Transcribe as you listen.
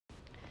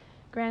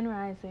Grand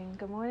Rising.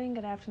 Good morning,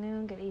 good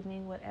afternoon, good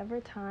evening, whatever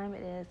time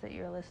it is that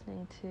you're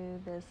listening to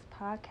this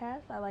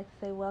podcast. I like to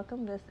say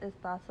welcome. This is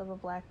Thoughts of a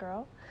Black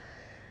Girl.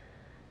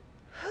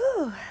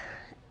 Whew.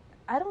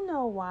 I don't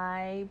know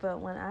why, but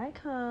when I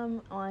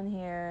come on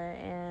here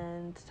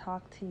and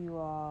talk to you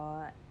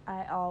all,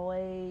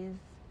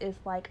 it's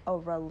like a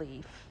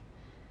relief.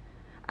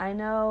 I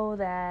know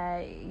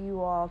that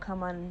you all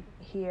come on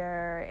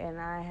here and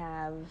I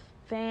have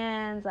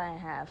fans, I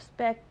have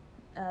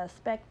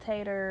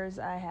spectators,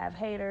 I have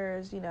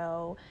haters,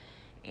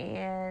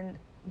 and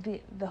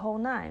the whole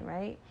nine,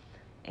 right?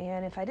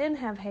 And if I didn't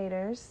have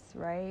haters,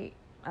 right,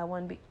 I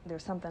wouldn't be.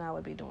 There's something I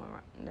would be doing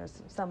right.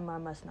 There's something I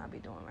must not be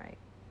doing right.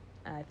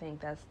 I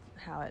think that's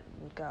how it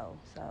would go.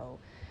 So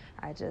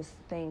I just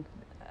think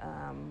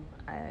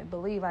I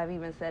believe I've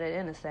even said it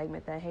in a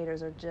segment that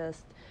haters are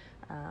just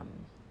um,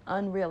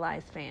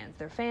 unrealized fans.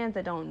 They're fans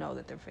that don't know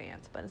that they're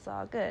fans, but it's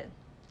all good.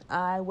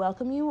 I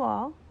welcome you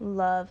all,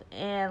 love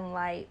and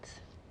light,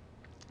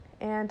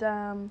 and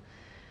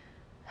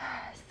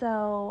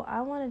so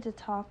I wanted to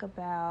talk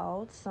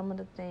about some of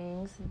the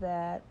things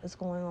that is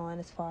going on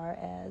as far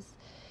as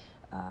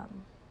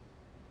um,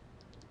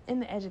 in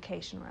the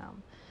education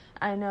realm.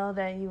 I know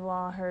that you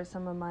all heard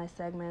some of my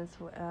segments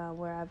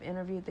where I've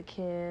interviewed the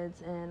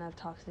kids and I've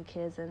talked to the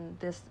kids, and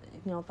this,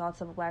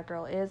 Thoughts of a Black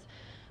Girl is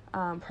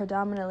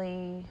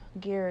predominantly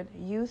geared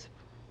youth,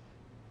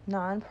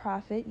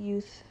 nonprofit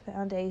youth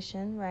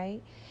foundation,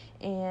 right?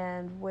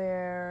 And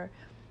where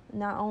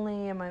not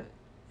only am I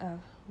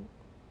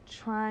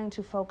trying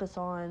to focus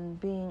on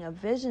being a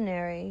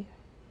visionary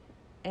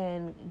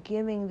and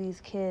giving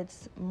these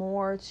kids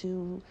more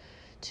to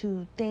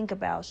think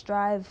about,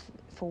 strive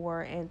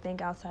for, and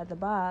think outside the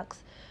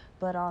box,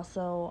 but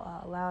also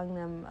allowing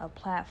them a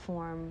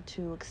platform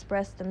to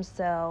express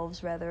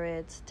themselves, whether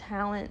it's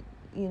talent,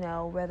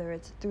 whether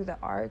it's through the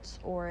arts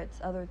or it's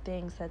other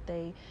things that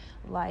they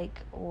like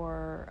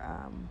or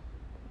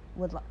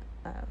would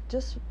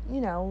just,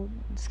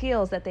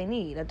 skills that they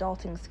need,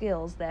 adulting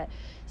skills that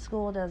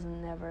school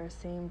doesn't never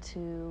seem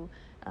to,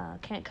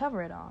 can't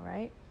cover it all,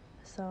 right?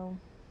 So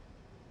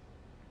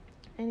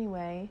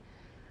anyway,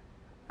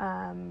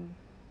 I've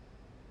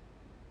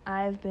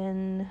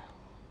been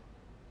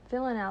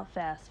filling out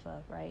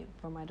FAFSA, right,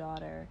 for my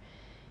daughter,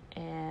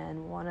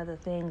 and one of the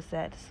things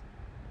that's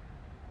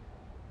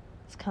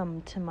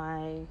come to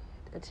my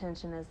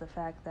attention is the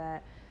fact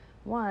that,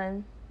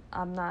 one,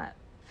 I'm not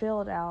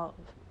filled out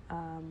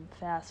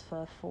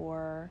FAFSA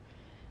for,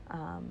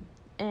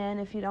 and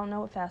if you don't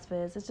know what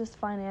FAFSA is, it's just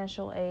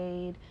financial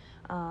aid,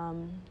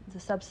 the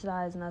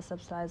subsidized and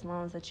unsubsidized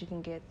loans that you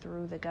can get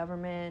through the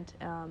government.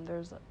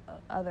 There's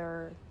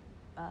other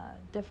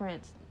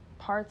different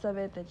parts of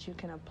it that you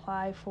can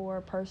apply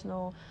for,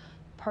 personal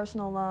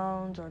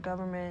loans or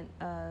government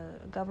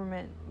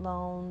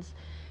loans,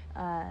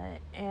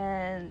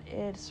 and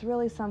it's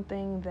really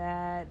something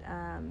that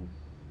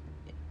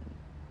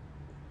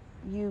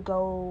you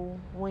go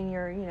when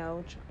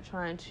you're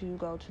trying to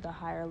go to the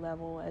higher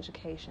level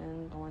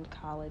education, going to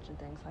college and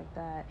things like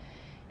that.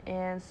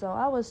 And so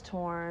I was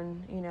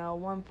torn.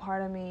 One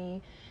part of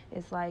me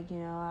is like,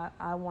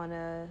 I want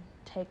to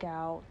take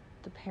out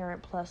the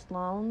Parent Plus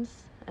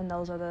loans, and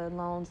those are the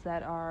loans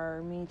that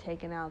are me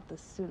taking out the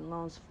student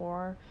loans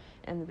for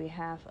in the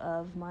behalf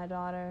of my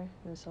daughter,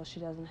 and so she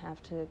doesn't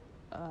have to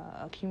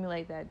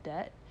accumulate that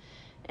debt.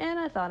 And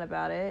I thought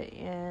about it,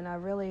 and I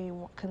really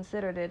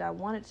considered it. I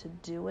wanted to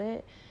do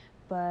it,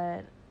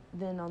 but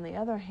then on the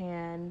other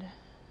hand,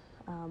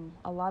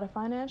 a lot of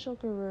financial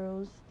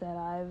gurus that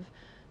I've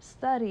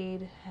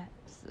studied,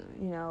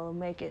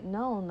 make it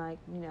known, like,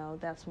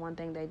 that's one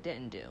thing they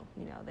didn't do.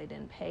 They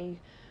didn't pay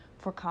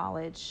for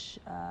college.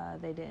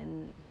 They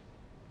didn't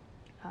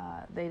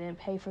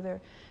pay for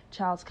their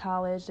child's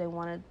college. They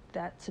wanted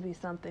that to be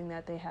something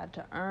that they had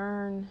to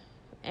earn,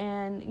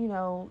 and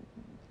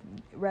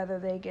whether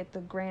they get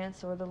the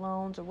grants or the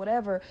loans or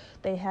whatever,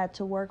 they had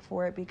to work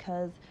for it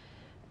because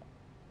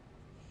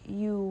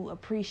you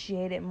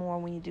appreciate it more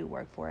when you do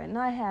work for it. And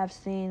I have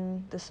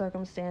seen the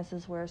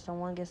circumstances where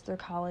someone gets their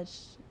college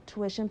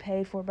tuition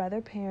paid for by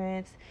their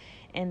parents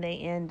and they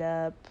end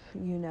up,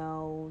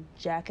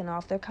 jacking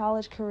off their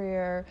college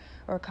career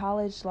or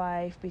college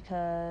life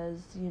because,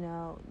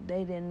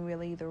 they didn't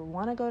really either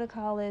want to go to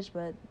college,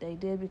 but they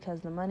did because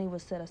the money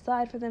was set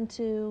aside for them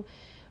to,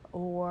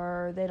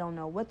 or they don't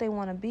know what they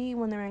want to be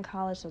when they're in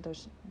college, so they're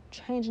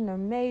changing their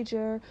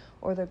major,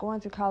 or they're going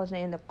through college and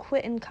they end up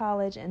quitting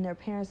college and their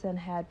parents then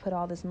had put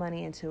all this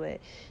money into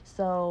it.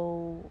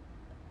 So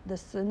the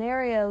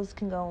scenarios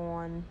can go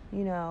on,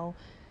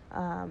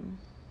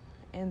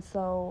 and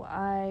so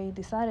I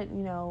decided,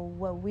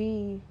 what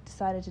we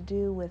decided to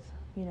do with,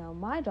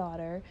 my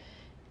daughter,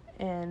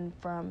 and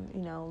from,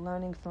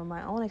 learning from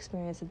my own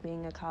experience of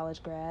being a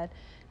college grad,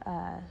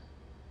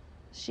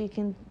 she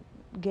can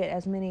get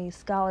as many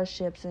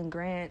scholarships and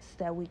grants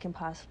that we can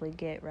possibly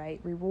get, right?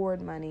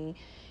 Reward money,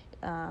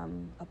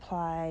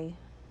 apply,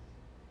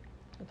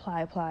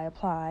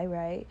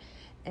 right?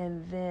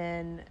 And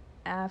then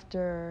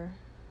after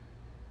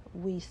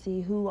we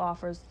see who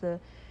offers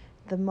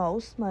the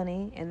most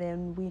money, and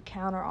then we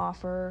counter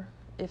offer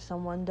if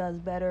someone does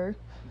better.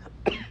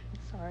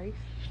 Sorry.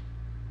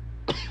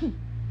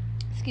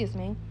 Excuse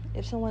me.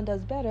 If someone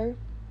does better,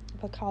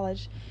 if a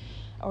college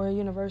or a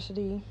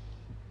university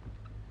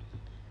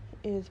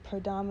is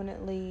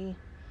predominantly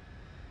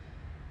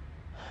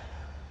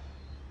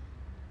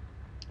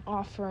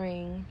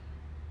offering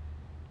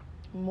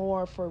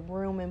more for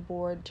room and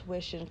board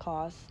tuition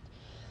costs,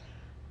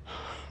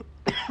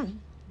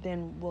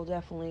 then we'll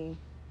definitely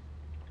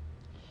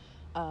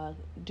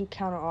do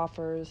counter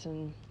offers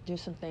and do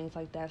some things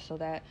like that so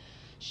that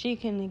she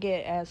can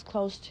get as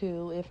close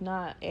to, if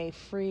not a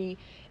free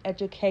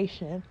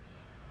education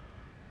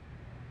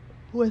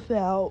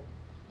without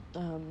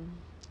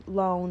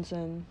loans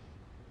and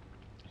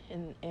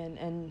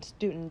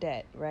student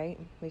debt, right?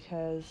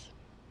 Because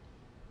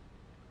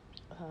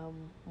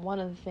one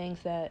of the things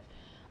that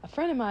a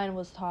friend of mine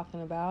was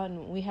talking about,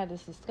 and we had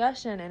this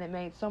discussion, and it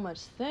made so much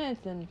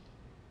sense, and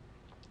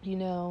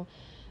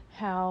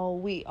how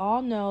we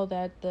all know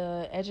that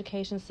the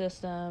education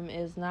system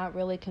is not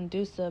really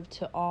conducive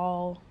to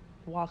all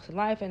walks of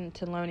life and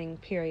to learning,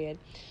 period.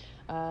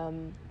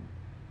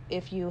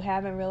 If you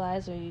haven't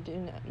realized, or you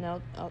do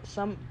know,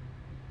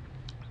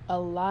 a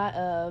lot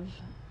of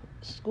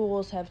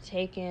schools have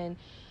taken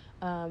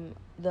the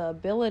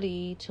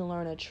ability to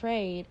learn a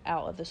trade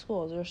out of the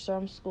schools. There are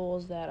some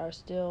schools that are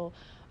still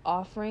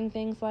offering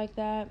things like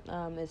that.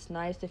 It's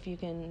nice if you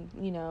can,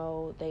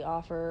 they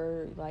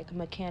offer like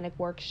mechanic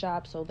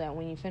workshops so that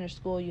when you finish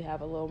school you have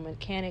a little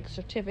mechanic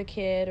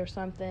certificate or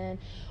something.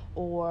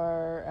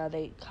 Or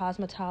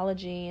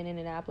cosmetology in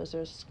Indianapolis,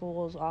 there's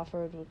schools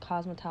offered with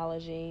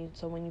cosmetology,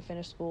 so when you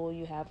finish school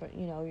you have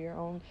your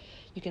own,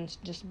 you can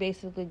just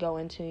basically go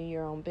into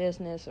your own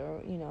business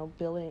or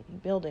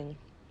building.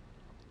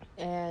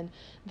 And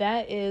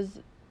that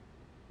is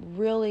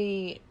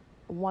really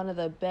one of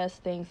the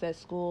best things that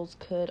schools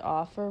could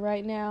offer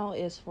right now,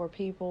 is for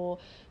people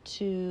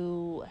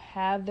to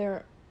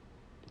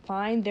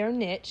find their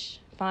niche,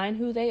 find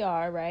who they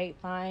are, right?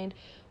 Find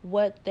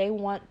what they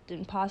want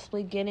and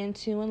possibly get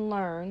into and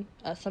learn,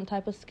 some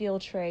type of skill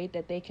trade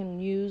that they can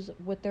use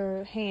with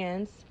their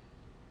hands.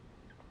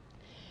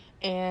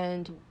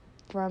 And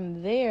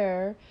from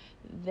there,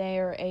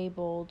 they're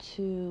able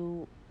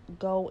to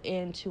go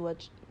into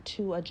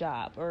a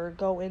job or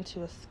go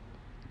into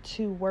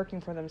to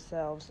working for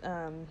themselves.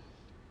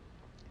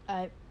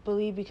 I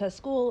believe because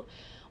school,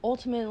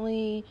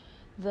 ultimately,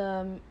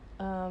 the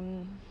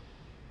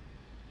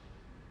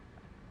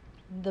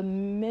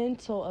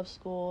mental of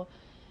school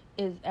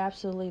is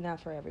absolutely not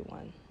for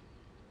everyone.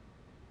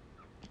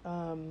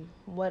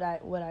 What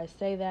I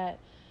say that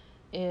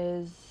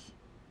is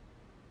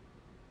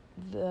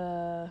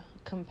the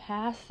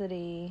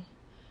capacity,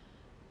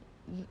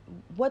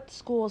 what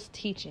school's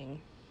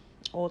teaching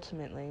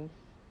ultimately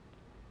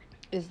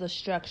is the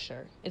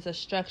structure. It's a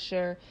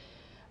structure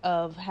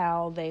of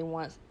how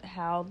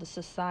the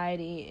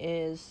society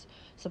is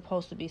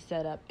supposed to be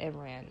set up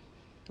and ran,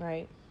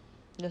 right?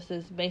 This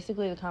is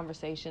basically the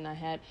conversation I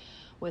had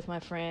with my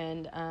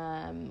friend,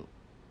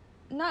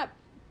 not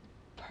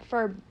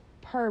for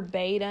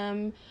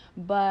verbatim,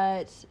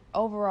 but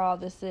overall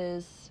this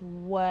is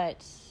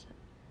what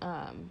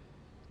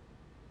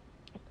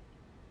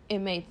it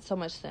made so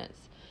much sense,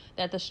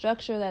 that the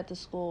structure that the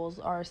schools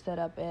are set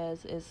up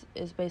as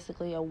is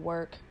basically a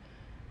worker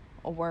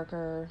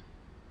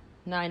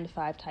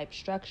 9-to-5 type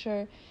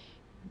structure.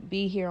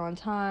 Be here on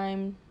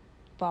time,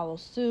 follow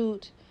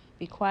suit,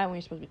 be quiet when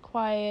you're supposed to be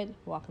quiet,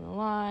 walk in the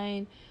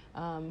line,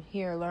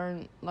 here,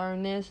 learn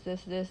this,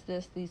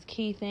 these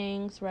key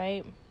things,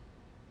 right,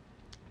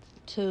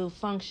 to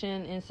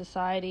function in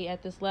society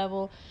at this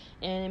level.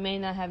 And it may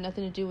not have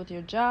nothing to do with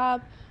your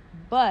job,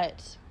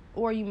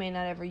 or you may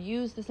not ever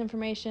use this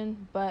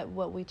information, but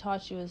what we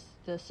taught you is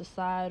the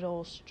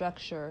societal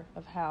structure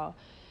of how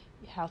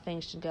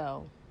things should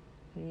go.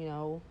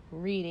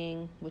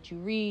 Reading, what you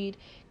read,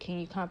 can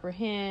you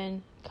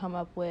comprehend, come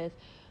up with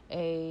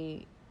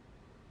a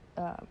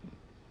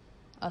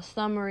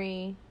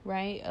summary,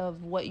 right,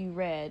 of what you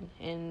read,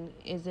 and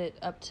is it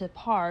up to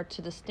par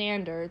to the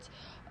standards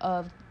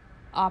of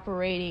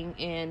operating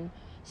in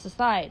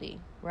society,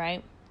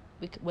 right,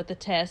 with the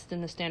test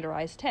and the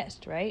standardized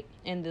test, right,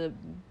 and the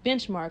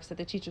benchmarks that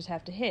the teachers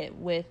have to hit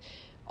with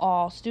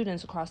all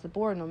students across the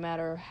board, no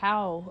matter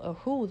how or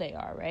who they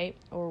are, right,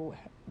 or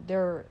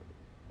their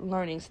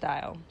learning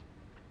style,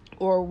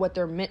 or what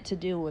they're meant to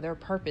do with their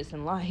purpose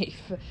in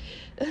life.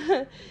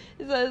 So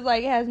it's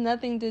like it has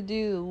nothing to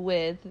do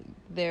with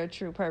their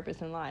true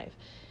purpose in life.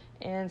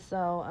 And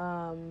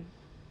so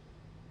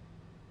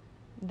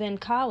then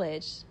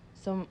college,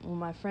 so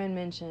my friend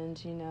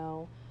mentioned,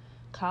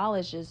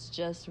 college is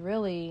just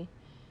really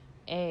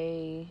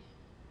a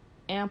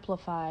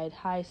amplified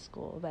high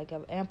school, like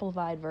an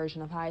amplified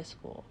version of high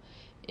school.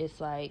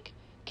 It's like,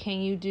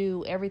 can you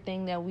do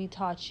everything that we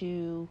taught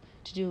you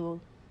to do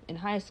in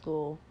high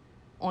school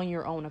on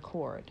your own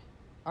accord?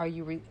 Are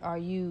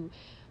you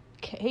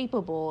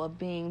capable of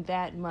being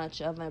that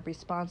much of a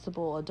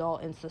responsible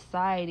adult in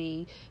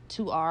society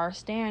to our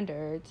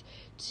standards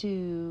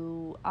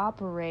to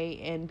operate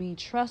and be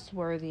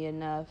trustworthy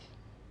enough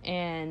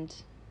and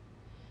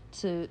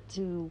to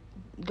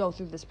go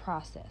through this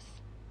process,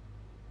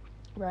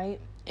 right?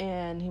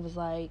 And he was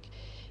like,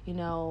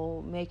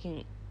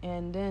 making,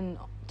 and then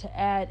to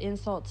add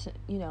insult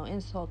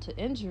to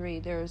injury,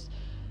 there's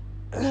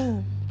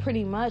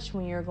pretty much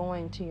when you're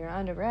going to your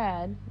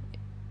undergrad,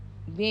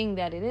 being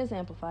that it is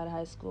Amplified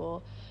High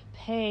School,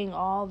 paying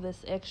all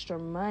this extra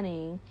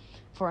money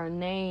for a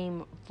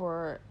name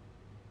for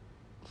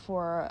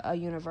a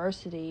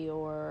university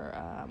or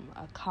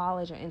a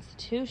college or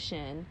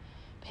institution,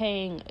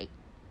 paying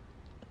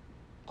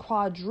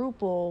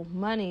quadruple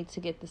money to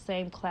get the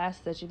same class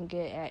that you can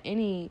get at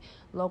any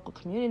local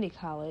community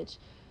college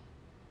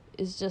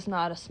is just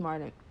not a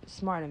smart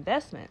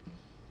investment,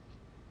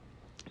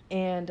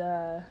 and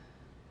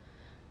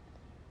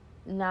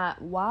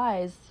not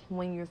wise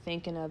when you're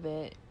thinking of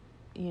it,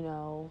 in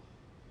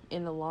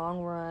the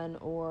long run,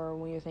 or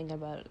when you're thinking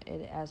about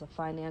it as a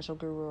financial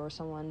guru or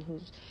someone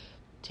who's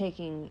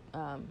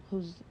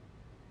who's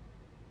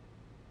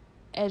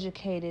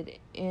educated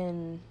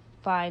in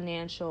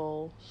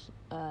financial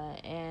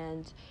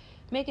and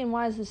making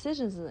wise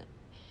decisions.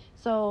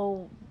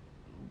 So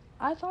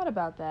I thought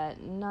about that,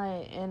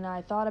 and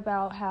I thought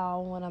about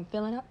how when I'm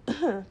filling out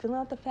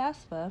the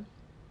FAFSA,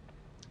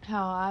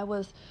 how I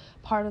was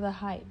part of the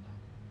hype.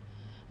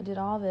 I did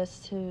all this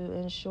to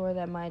ensure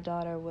that my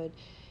daughter would,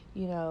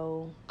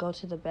 go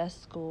to the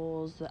best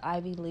schools, the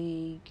Ivy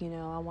League.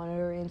 I wanted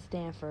her in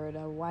Stanford,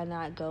 or why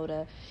not go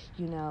to,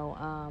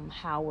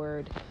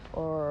 Howard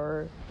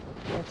or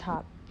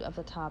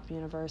the top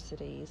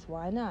universities?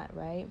 Why not,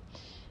 right?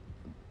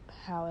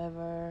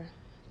 However,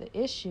 the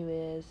issue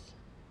is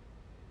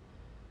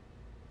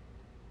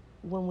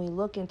when we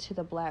look into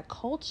the Black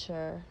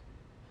culture,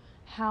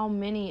 how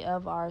many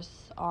of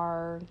us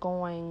are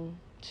going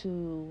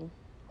to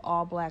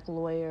all Black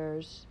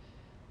lawyers,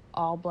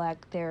 all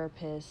Black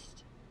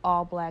therapists,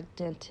 all Black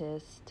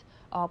dentists,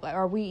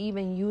 are we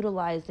even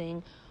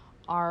utilizing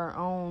our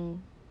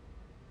own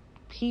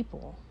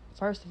people,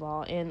 first of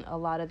all, in a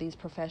lot of these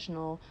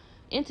professional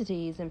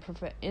entities and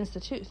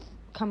institutes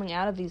coming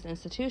out of these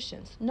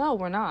institutions? No,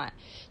 we're not.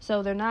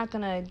 So they're not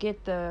going to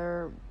get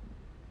the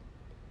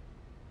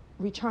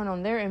return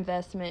on their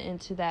investment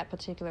into that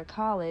particular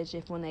college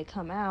if when they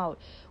come out,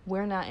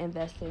 we're not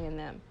investing in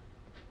them.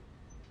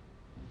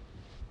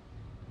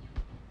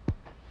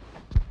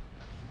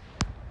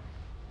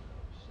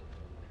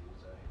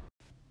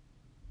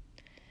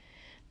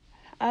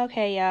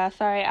 Okay, y'all.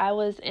 Sorry, I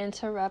was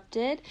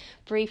interrupted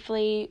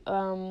briefly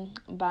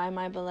by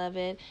my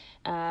beloved.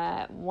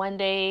 One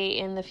day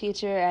in the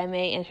future, I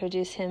may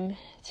introduce him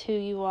to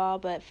you all,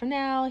 but for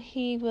now,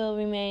 he will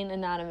remain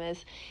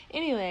anonymous.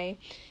 Anyway,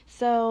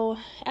 so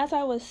as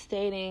I was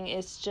stating,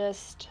 it's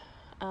just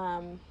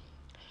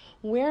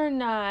we're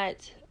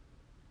not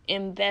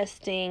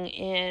investing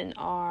in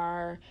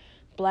our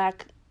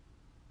Black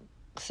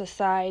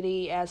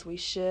society as we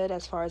should,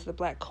 as far as the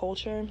Black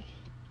culture.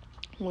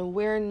 When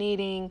we're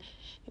needing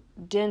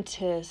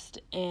dentists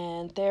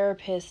and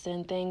therapists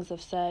and things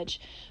of such,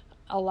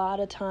 a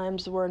lot of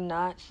times we're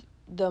not,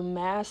 the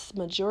mass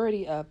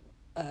majority of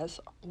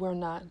us, we're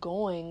not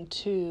going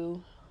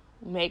to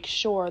make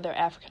sure they're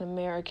African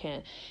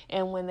American,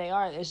 and when they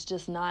are, it's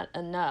just not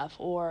enough,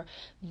 or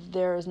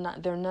there are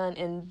none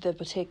in the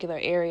particular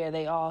area.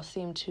 They all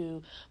seem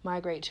to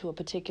migrate to a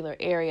particular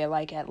area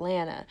like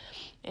Atlanta,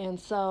 and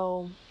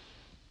so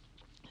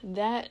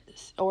that,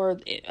 or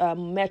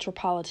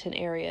metropolitan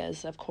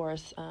areas, of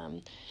course.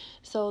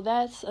 So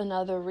that's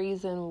another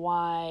reason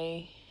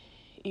why,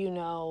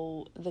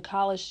 the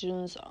college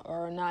students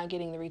are not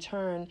getting the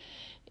return,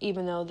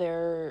 even though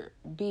they're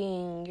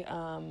being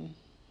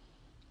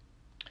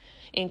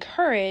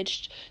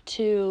encouraged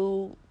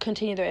to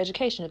continue their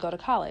education, to go to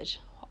college.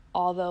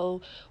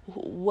 Although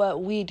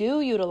what we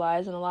do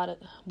utilize, and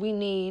we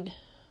need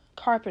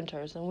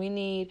carpenters, and we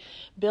need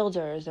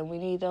builders, and we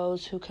need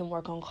those who can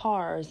work on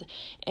cars,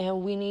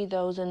 and we need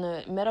those in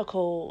the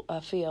medical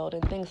field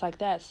and things like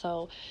that.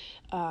 So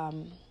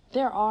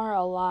there are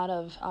a lot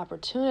of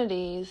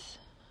opportunities,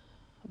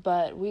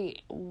 but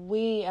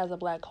we as a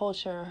Black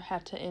culture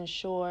have to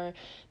ensure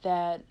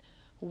that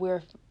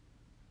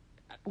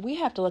we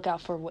have to look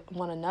out for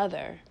one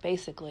another,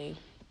 basically.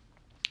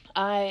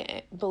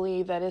 I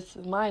believe that it's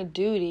my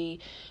duty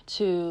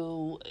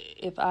to,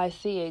 if I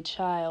see a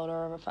child,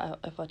 or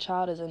if a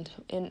child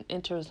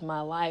enters my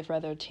life,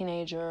 whether a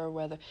teenager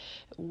or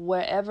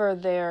wherever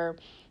their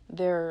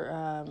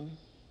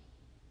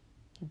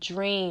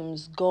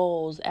dreams,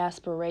 goals,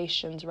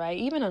 aspirations, right?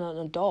 Even an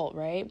adult,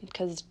 right?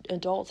 Because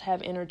adults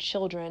have inner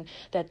children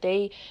that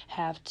they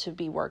have to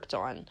be worked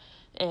on,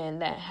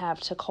 and that have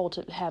to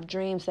have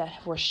dreams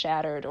that were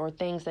shattered or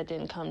things that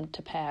didn't come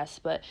to pass.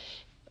 But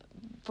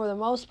for the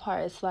most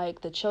part, it's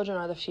like the children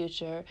are the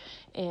future,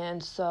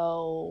 and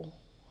so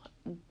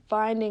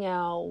finding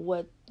out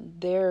what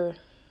their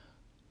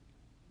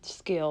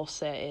skill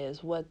set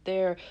is, what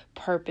their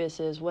purpose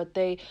is, what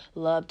they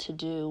love to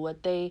do,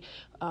 what they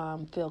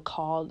feel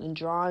called and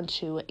drawn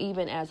to,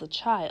 even as a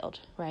child,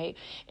 right?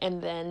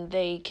 And then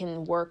they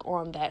can work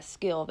on that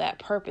skill, that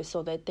purpose,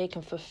 so that they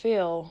can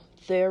fulfill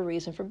their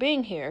reason for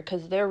being here,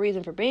 because their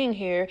reason for being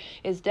here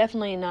is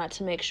definitely not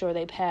to make sure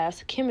they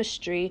pass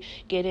chemistry,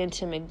 get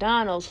into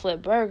McDonald's,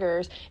 flip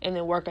burgers, and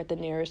then work at the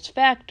nearest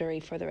factory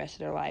for the rest of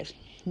their lives.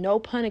 No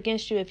pun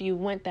against you if you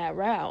went that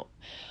route,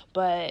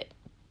 but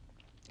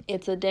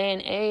it's a day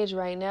and age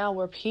right now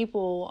where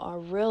people are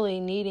really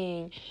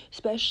needing,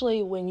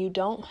 especially when you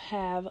don't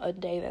have a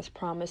day that's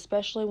promised,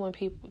 especially when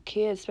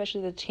kids,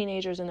 especially the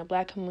teenagers in the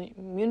Black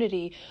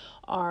community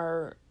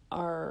are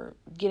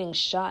getting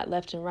shot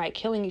left and right,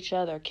 killing each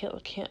other,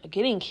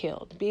 getting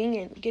killed,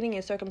 getting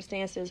in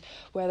circumstances,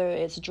 whether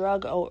it's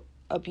drug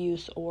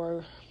abuse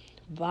or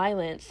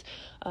violence,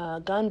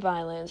 gun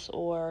violence,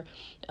 or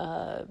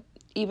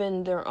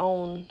even their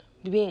own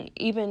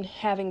even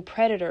having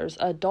predators,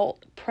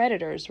 adult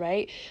predators,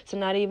 right? So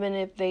not even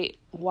if they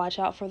watch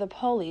out for the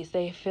police,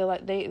 they feel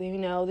like they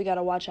got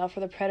to watch out for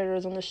the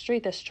predators on the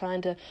street that's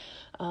trying to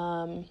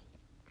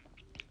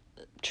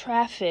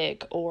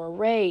traffic or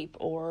rape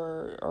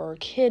or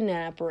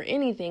kidnap or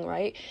anything,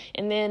 right?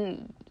 And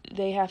then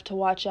they have to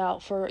watch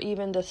out for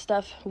even the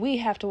stuff we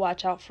have to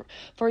watch out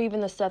for even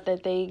the stuff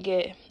that they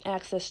get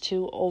access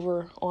to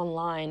over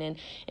online,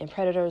 and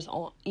predators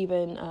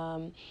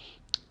even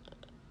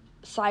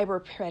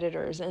cyber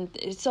predators. And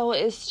so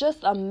it's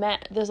just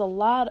there's a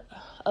lot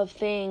of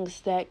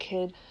things that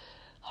could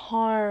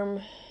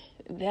harm,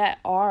 that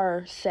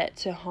are set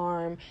to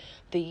harm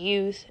the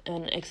youth,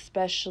 and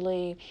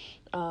especially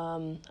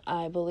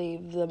I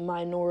believe the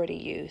minority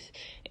youth,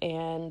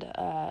 and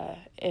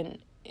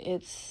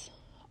it's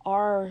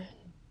our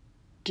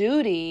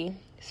duty,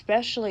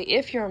 especially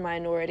if you're a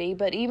minority,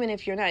 but even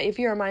if you're not, if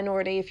you're a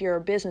minority, if you're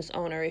a business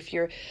owner, if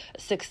you're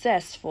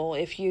successful,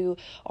 if you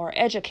are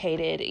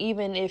educated,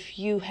 even if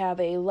you have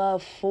a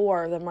love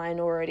for the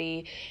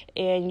minority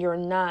and you're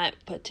not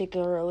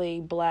particularly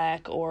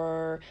Black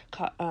or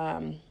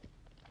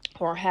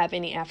have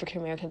any African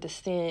American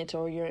descent,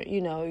 or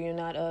you're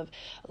not of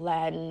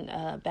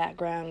Latin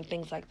background and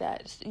things like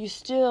that, you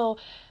still,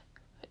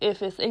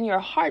 if it's in your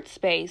heart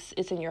space,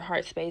 it's in your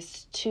heart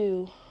space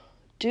to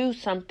do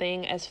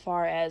something as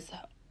far as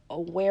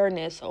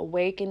awareness,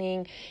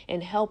 awakening,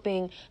 and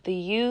helping the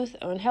youth,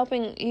 and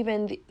helping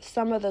even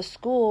some of the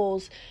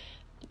schools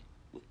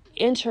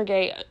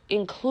integrate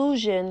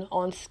inclusion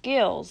on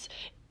skills.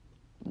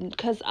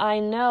 Because I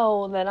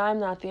know that I'm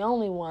not the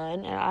only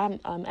one, and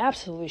I'm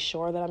absolutely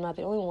sure that I'm not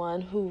the only one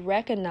who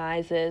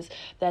recognizes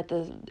that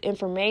the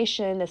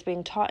information that's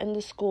being taught in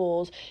the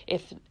schools,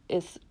 if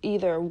it's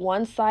either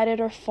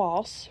one-sided or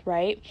false,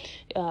 right?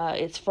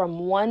 It's from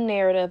one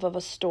narrative of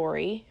a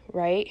story,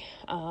 right?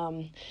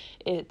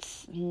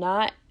 It's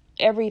not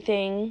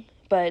everything,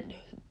 but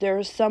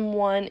there's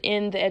someone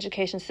in the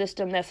education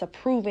system that's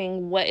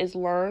approving what is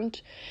learned.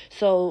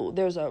 So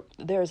there's a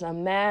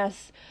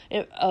mass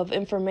of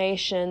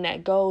information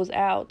that goes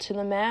out to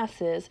the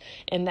masses,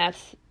 and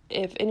that's,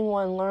 if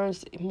anyone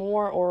learns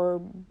more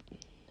or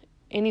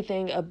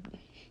anything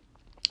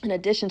in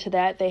addition to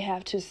that, they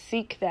have to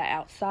seek that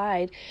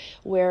outside,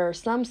 where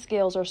some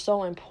skills are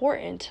so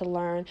important to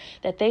learn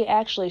that they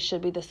actually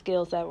should be the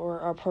skills that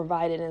are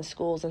provided in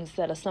schools,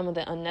 instead of some of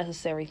the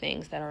unnecessary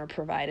things that are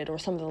provided, or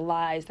some of the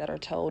lies that are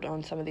told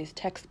on some of these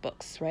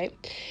textbooks, right?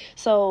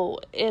 So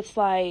it's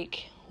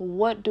like,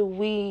 what do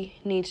we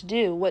need to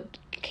do? What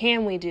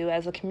can we do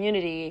as a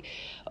community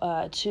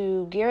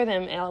to gear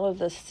them out of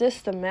the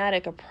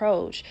systematic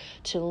approach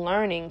to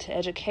learning, to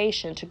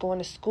education, to going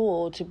to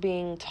school, to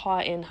being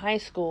taught in high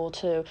school,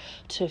 to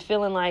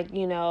feeling like,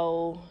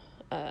 you're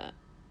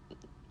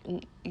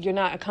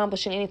not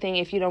accomplishing anything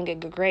if you don't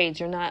get good grades.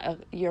 You're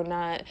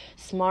not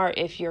smart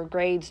if your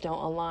grades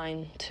don't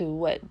align to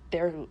what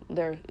their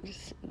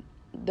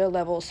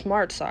level of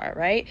smarts are,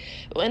 right?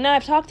 And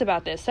I've talked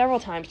about this several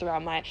times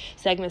throughout my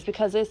segments,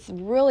 because it's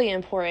really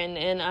important,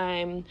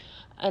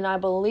 and I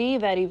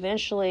believe that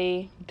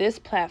eventually this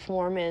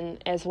platform,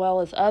 and as well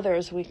as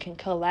others, we can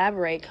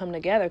collaborate, come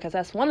together, because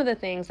that's one of the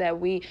things that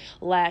we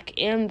lack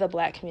in the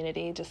Black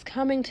community, just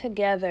coming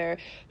together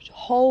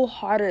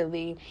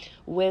wholeheartedly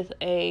with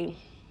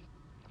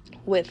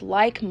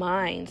like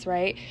minds,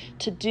 right,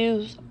 to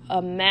do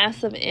a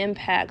massive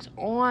impact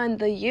on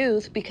the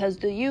youth, because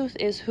the youth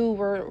is who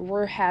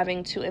we're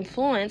having to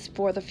influence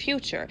for the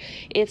future.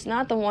 It's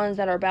not the ones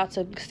that are about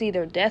to see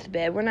their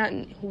deathbed. We're not.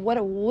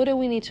 What do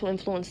we need to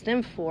influence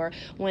them for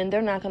when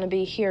they're not going to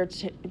be here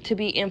to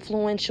be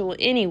influential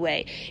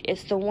anyway?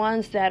 It's the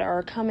ones that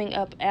are coming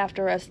up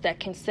after us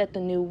that can set the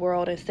new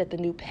world and set the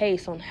new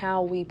pace on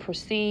how we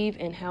perceive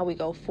and how we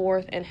go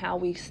forth, and how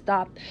we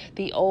stop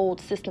the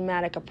old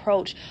systematic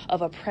approach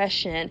of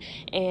oppression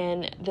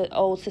and the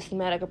old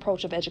systematic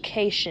approach of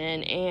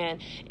education,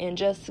 and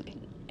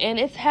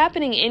it's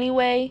happening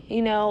anyway.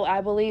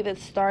 I believe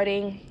it's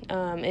starting.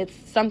 It's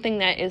something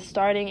that is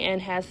starting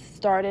and has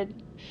started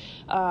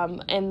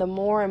And the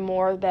more and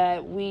more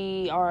that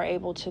we are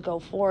able to go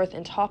forth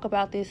and talk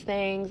about these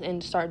things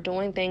and start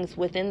doing things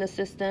within the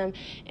system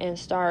and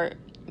start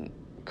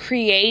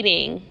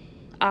creating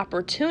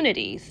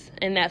opportunities,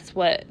 and that's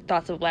what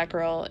Thoughts of a Black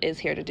Girl is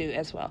here to do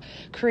as well.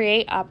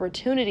 Create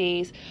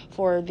opportunities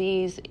for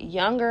these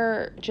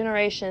younger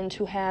generation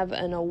to have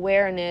an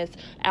awareness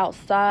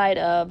outside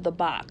of the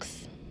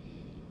box,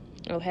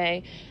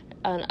 okay?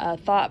 A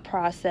thought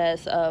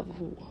process of,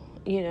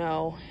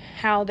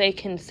 how they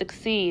can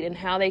succeed and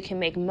how they can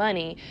make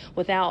money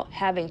without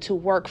having to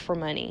work for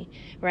money,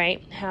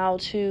 right? How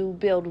to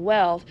build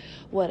wealth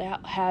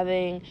without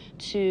having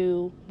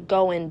to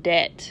go in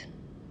debt,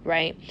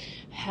 right?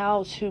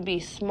 How to be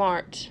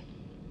smarter,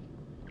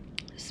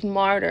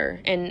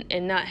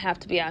 and not have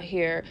to be out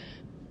here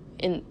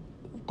in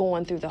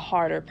going through the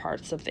harder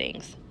parts of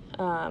things.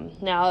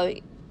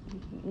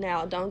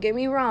 Now, don't get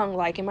me wrong,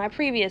 like in my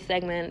previous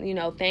segment,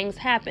 things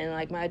happen,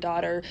 like my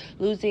daughter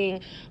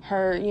losing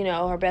her,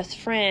 her best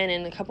friend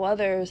and a couple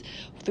others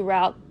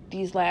throughout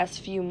these last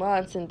few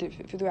months and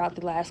throughout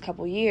the last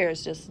couple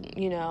years, just,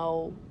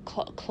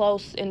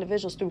 close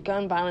individuals through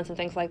gun violence and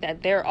things like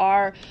that. There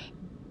are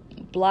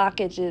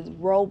blockages,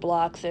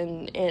 roadblocks,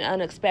 and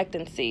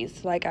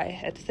unexpectancies, like I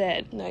had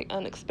said, like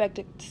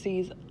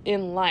unexpectancies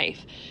in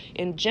life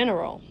in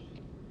general.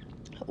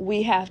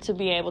 We have to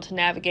be able to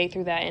navigate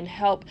through that and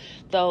help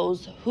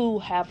those who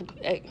have,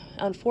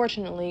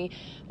 unfortunately,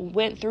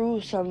 went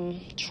through some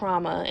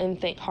trauma and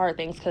hard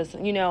things. Because,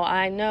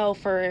 I know,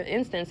 for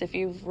instance, if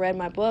you've read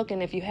my book,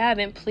 and if you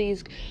haven't,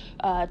 please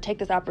take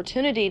this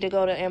opportunity to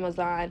go to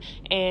Amazon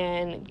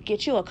and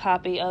get you a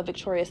copy of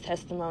Victoria's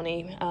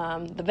Testimony.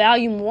 The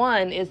volume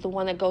 1 is the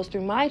one that goes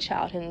through my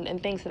childhood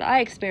and things that I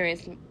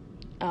experienced,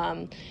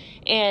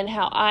 and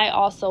how I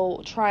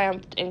also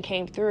triumphed and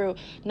came through,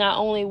 not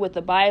only with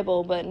the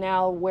Bible, but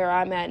now where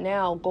I'm at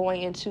now,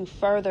 going into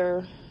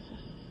further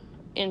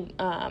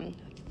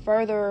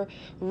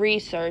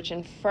research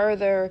and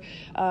further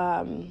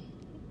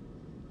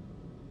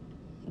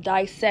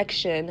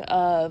dissection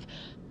of,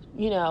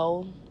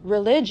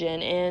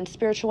 religion and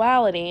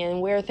spirituality and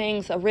where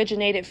things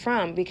originated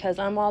from, because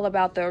I'm all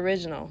about the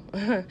original.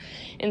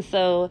 And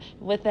so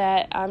with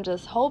that, I'm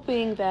just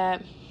hoping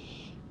that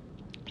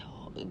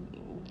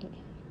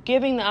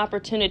giving the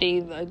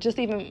opportunity, just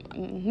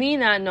even me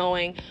not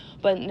knowing,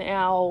 but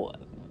now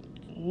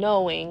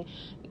knowing,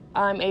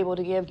 I'm able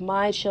to give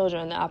my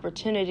children the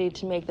opportunity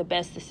to make the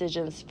best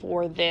decisions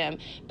for them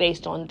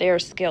based on their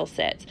skill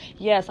sets.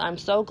 Yes, I'm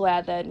so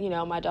glad that,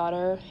 my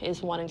daughter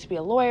is wanting to be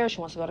a lawyer.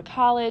 She wants to go to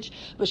college,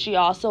 but she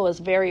also is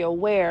very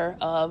aware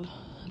of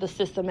the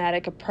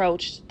systematic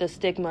approach, the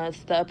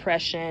stigmas, the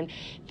oppression,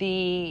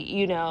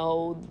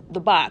 the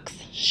box.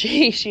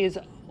 She is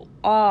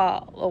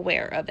all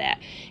aware of that.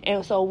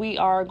 And so we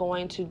are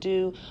going to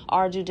do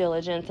our due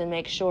diligence and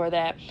make sure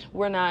that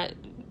we're not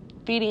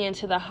feeding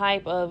into the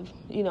hype of,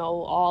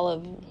 all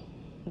of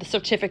the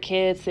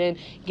certificates and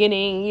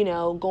getting,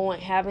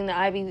 having the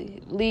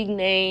Ivy League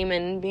name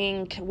and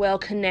being well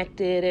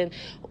connected and,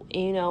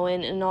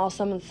 and all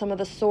some of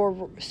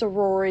the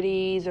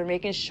sororities, or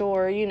making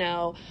sure,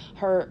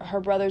 her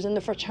brother's in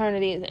the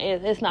fraternity.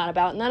 It's not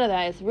about none of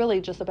that. It's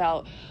really just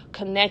about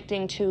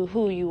connecting to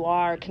who you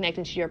are,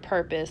 connecting to your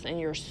purpose and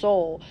your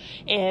soul,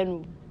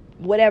 and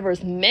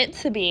whatever's meant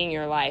to be in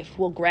your life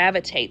will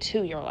gravitate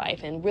to your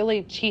life, and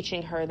really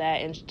teaching her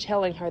that and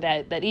telling her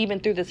that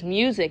even through this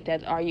music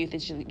that our youth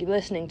is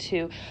listening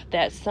to,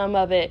 that some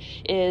of it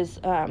is,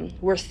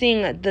 we're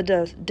seeing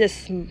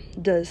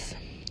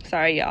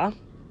sorry, y'all,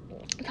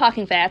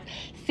 talking fast,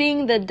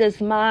 seeing the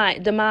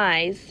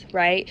demise,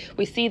 right?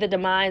 We see the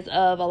demise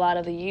of a lot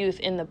of the youth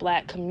in the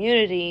Black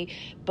community,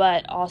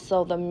 but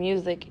also the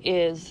music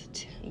is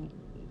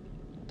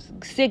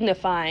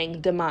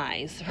signifying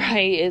demise,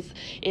 right?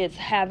 It's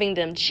having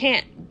them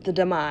chant the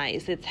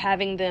demise. It's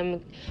having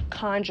them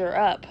conjure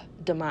up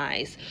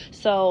demise.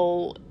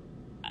 So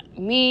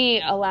me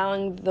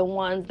allowing the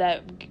ones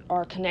that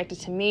are connected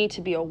to me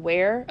to be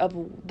aware of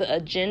the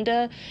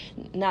agenda,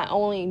 not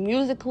only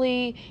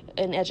musically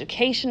and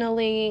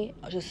educationally,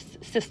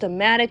 just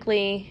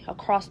systematically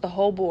across the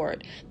whole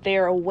board.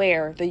 They're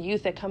aware. The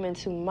youth that come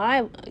into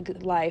my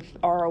life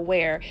are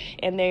aware,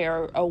 and they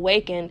are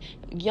awakened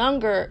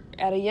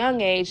at a young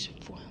age,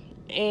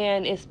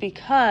 and it's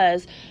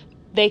because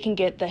they can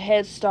get the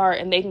head start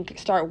and they can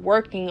start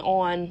working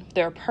on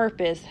their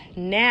purpose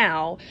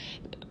now,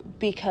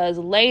 because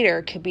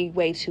later could be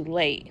way too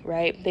late,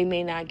 right? They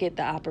may not get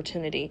the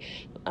opportunity.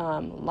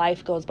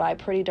 Life goes by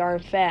pretty darn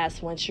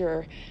fast once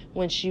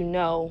you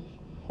know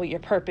what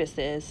your purpose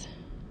is,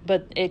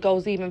 but it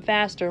goes even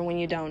faster when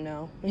you don't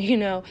know,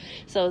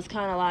 So it's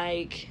kind of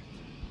like,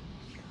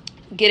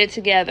 get it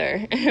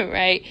together,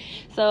 right?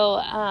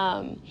 So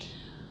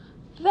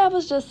that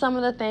was just some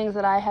of the things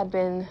that I had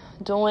been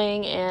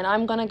doing, and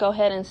I'm going to go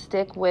ahead and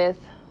stick with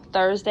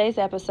Thursday's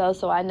episode.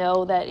 So I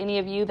know that any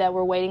of you that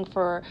were waiting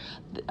for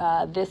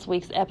this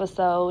week's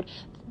episode,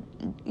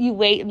 you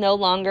wait no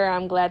longer,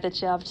 I'm glad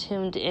that you have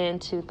tuned in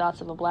to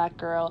Thoughts of a Black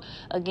Girl.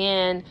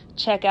 Again,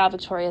 check out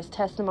Victoria's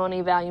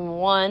Testimony, Volume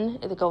 1.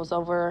 It goes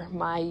over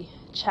my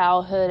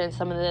childhood and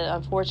some of the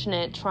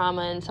unfortunate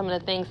trauma and some of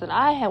the things that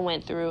I had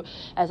went through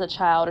as a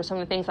child, or some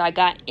of the things I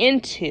got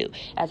into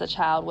as a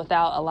child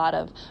without a lot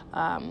of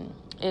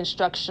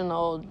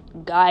instructional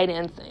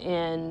guidance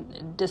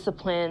and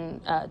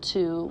discipline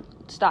to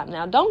stop.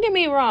 Now, don't get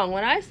me wrong.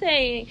 When I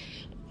say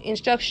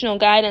instructional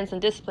guidance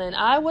and discipline,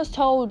 I was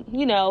told,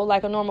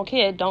 like a normal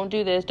kid, don't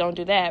do this, don't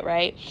do that,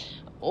 right?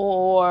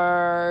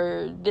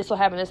 Or this will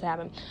happen, this will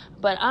happen.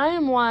 But I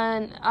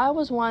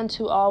was one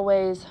to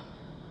always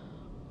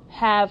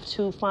have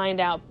to find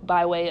out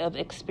by way of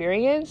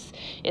experience.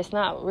 It's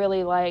not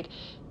really like,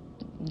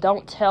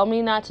 don't tell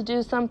me not to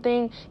do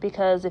something,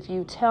 because if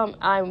you tell me,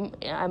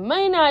 I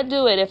may not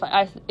do it.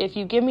 If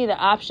you give me the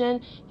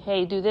option,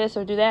 hey, do this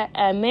or do that,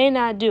 I may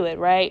not do it,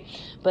 right?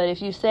 But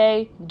if you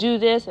say do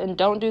this and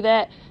don't do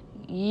that,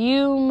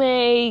 you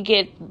may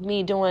get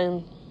me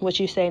doing what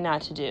you say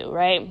not to do,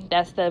 right?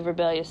 That's the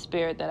rebellious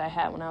spirit that I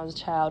had when I was a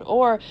child.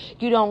 Or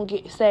you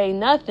don't say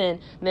nothing,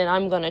 then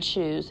I'm going to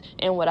choose,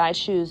 and what I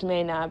choose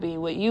may not be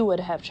what you would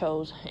have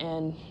chose,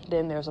 and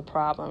then there's a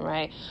problem,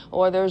 right?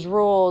 Or there's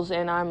rules,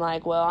 and I'm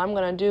like, well, I'm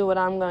going to do what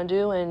I'm going to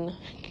do, and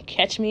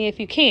catch me if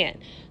you can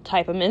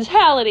type of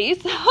mentality.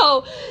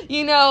 So,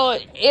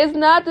 it's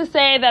not to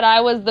say that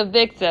I was the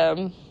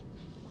victim.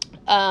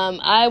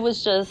 I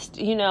was just,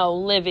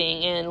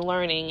 living and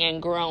learning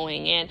and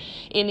growing. And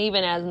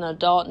even as an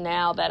adult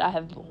now that I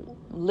have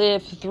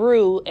lived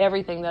through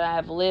everything that I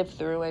have lived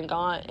through and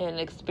gone and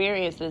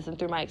experiences, and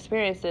through my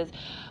experiences,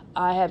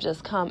 I have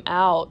just come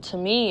out, to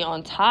me,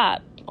 on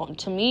top.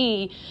 To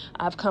me,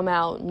 I've come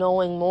out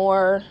knowing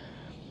more,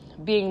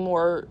 being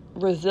more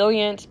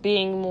resilient,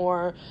 being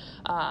more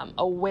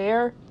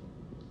aware,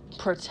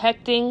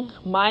 protecting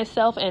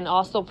myself and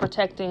also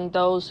protecting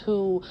those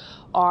who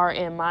are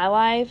in my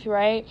life,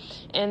 right?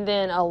 And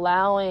then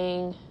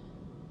allowing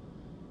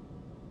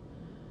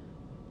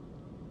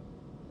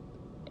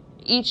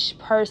each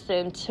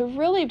person to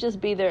really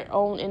just be their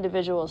own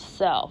individual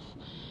self.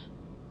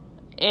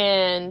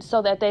 And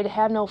so that they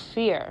have no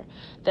fear,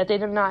 that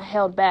they're not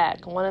held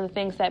back. One of the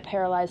things that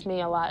paralyzed me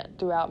a lot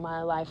throughout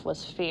my life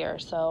was fear.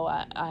 So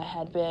I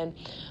had been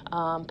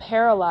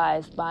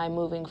paralyzed by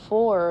moving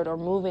forward or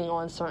moving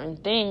on certain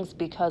things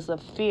because of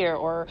fear,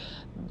 or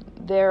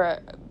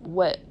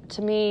what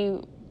to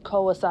me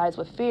coincides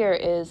with fear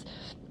is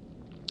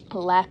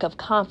lack of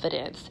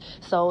confidence.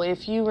 So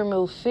if you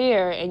remove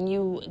fear and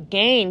you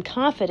gain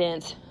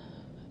confidence,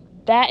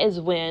 that is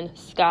when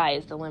sky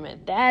is the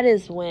limit. That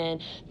is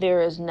when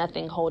there is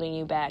nothing holding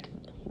you back.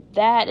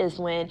 That is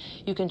when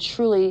you can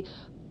truly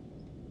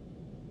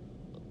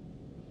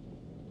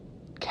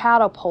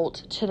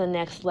catapult to the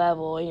next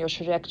level, and your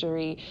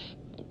trajectory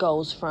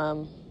goes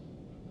from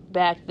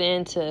back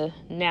then to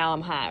now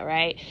I'm high,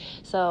 right?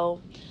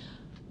 So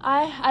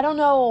I don't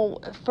know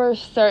for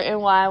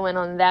certain why I went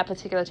on that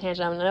particular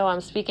tangent. I know I'm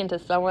speaking to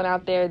someone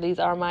out there. These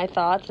are my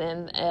thoughts,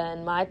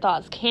 and my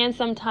thoughts can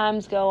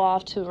sometimes go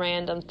off to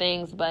random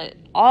things, but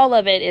all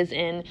of it is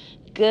in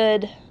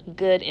good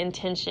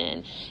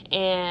intention.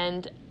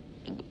 And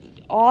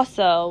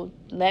also,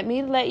 let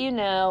me let you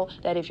know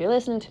that if you're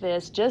listening to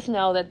this, just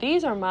know that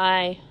these are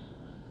my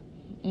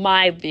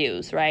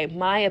views, right?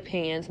 My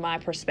opinions, my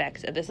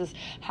perspective. This is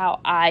how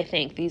I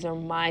think. These are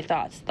my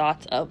thoughts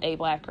of a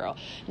black girl.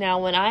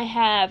 Now, when I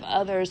have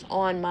others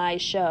on my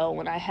show,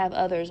 when I have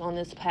others on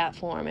this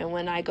platform, and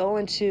when I go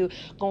into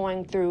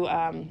going through,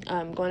 I'm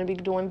going to be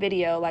doing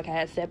video, like I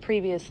had said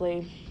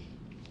previously,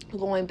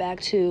 going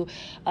back to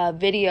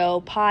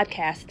video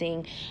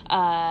podcasting,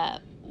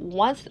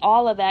 once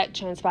all of that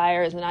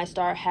transpires and I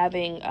start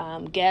having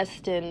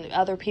guests and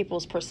other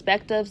people's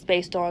perspectives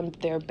based on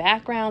their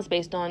backgrounds,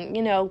 based on,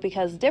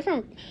 because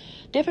different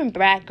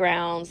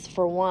backgrounds,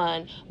 for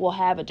one, will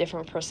have a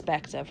different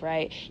perspective,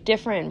 right?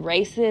 Different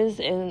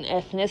races and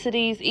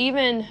ethnicities,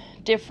 even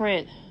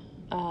different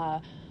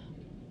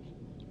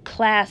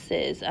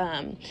classes,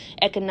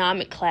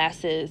 economic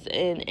classes,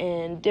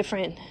 and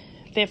different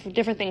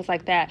things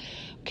like that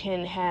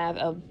can have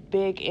a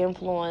big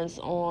influence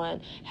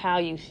on how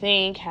you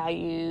think, how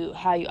you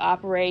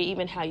operate,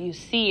 even how you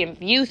see and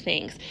view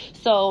things.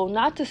 So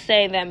not to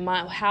say that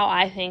how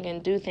I think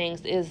and do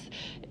things is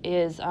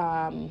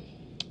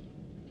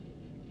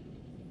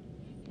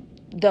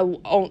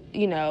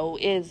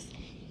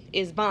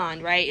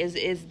bond, right?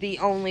 Is the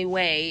only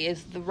way,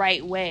 is the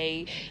right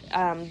way.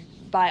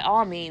 By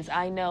all means,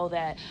 I know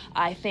that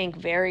I think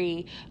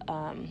very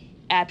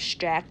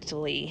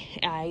abstractly.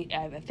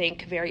 I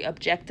think very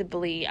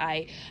objectively.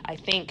 I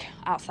think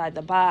outside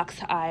the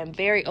box. I am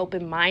very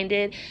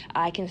open-minded.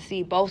 I can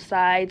see both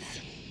sides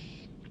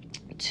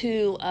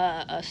to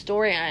a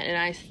story, and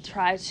I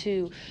try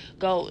to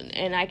go,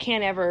 and I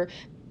can't ever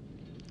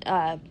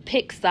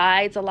pick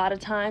sides a lot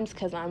of times,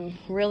 because I'm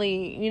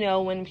really,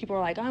 when people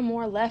are like, I'm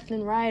more left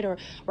than right or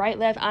right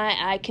left,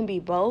 I can be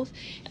both.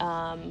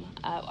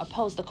 I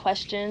posed the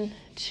question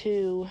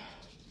to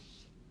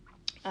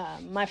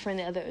my friend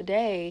the other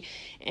day,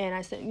 and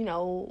I said,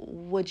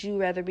 would you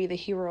rather be the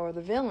hero or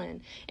the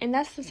villain? And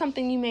that's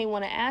something you may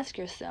want to ask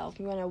yourself.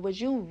 Would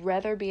you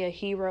rather be a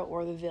hero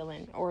or the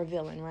villain, or a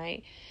villain,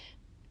 right?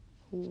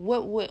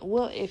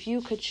 What if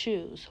you could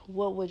choose,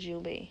 what would you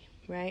be,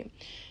 right?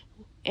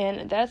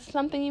 And that's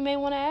something you may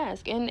want to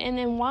ask. And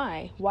then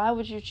why? Why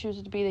would you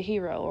choose to be the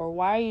hero, or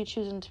why are you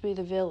choosing to be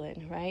the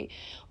villain, right?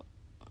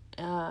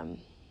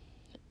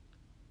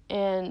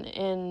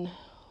 And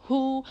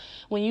who,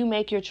 when you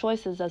make your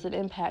choices, does it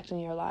impact in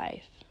your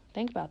life?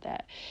 Think about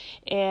that.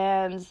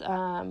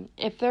 And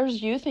if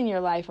there's youth in your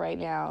life right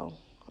now,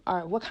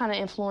 what kind of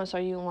influence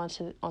are you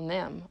on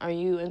them? Are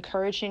you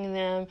encouraging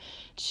them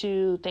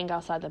to think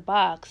outside the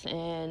box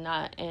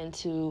and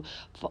to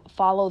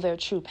follow their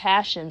true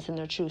passions and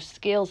their true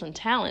skills and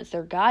talents,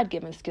 their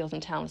God-given skills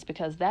and talents?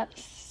 Because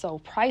that's so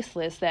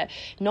priceless that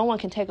no one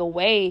can take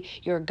away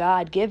your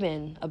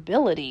God-given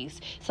abilities.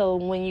 So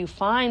when you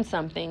find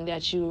something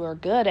that you are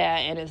good at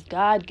and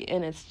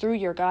it's through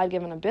your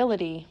God-given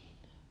ability,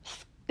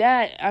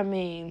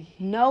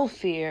 no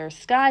fear,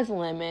 sky's the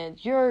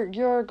limit.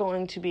 You're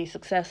going to be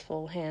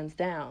successful, hands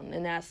down,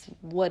 and that's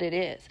what it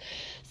is.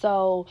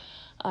 So,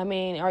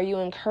 are you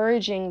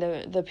encouraging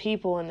the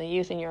people and the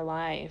youth in your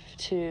life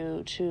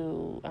to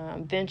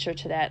venture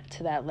to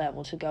that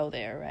level, to go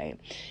there, right?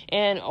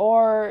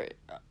 Or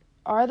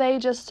are they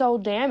just so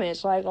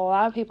damaged? Like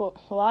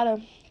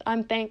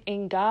I'm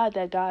thanking God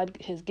that God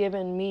has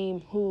given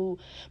me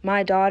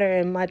my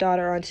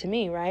daughter unto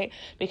me, right?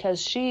 Because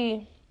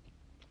she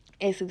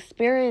is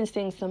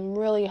experiencing some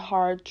really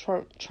hard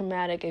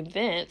traumatic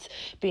events,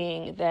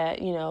 being that,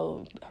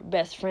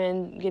 best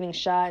friend getting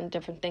shot and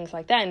different things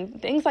like that.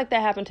 And things like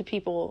that happen to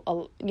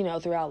people,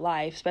 throughout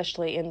life,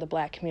 especially in the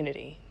Black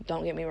community.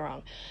 Don't get me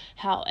wrong.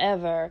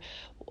 However,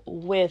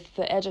 with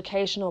the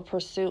educational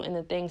pursuit and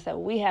the things that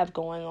we have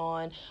going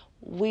on,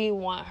 we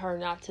want her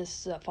not to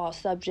fall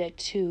subject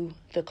to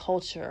the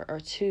culture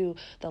or to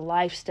the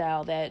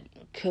lifestyle that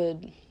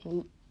could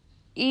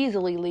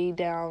easily lead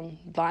down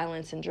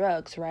violence and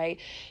drugs, right?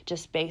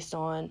 Just based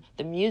on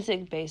the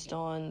music, based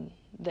on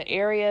the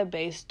area,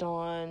 based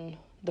on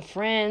the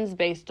friends,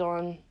 based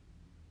on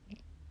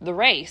the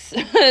race,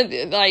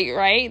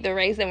 right? The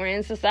race that we're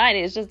in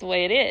society is just the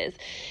way it is.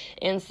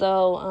 And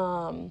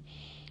so,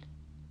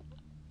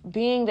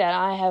 being that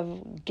I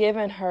have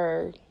given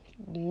her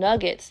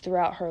nuggets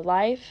throughout her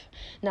life,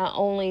 not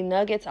only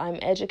nuggets, I'm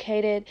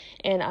educated,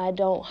 and I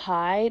don't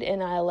hide,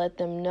 and I let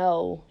them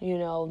know,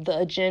 the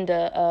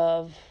agenda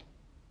of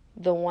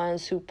the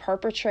ones who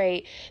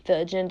perpetrate, the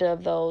agenda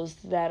of those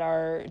that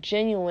are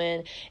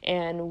genuine,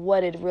 and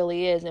what it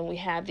really is. And we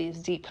have these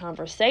deep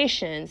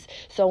conversations.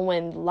 So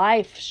when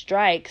life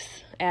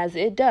strikes, as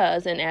it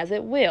does and as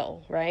it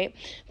will, right?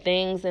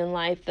 Things in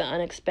life, the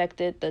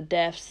unexpected, the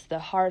deaths, the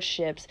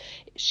hardships,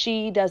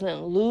 she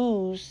doesn't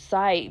lose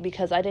sight,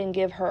 because I didn't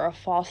give her a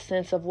false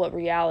sense of what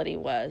reality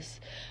was.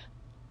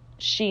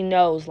 She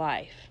knows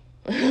life.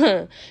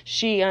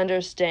 She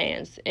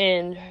understands,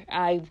 and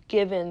I've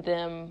given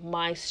them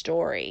my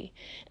story.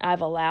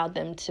 I've allowed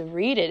them to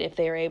read it if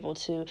they're able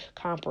to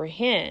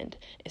comprehend,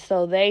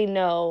 so they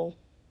know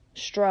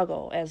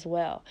struggle as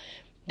well.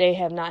 They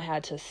have not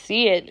had to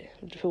see it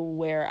to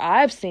where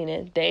I've seen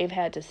it. They've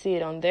had to see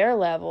it on their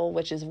level,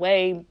 which is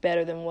way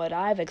better than what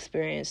I've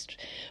experienced.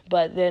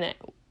 But then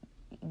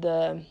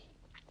the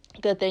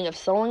good thing of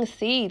sowing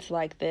seeds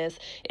like this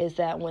is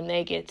that when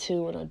they get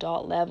to an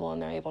adult level and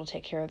they're able to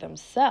take care of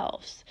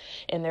themselves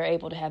and they're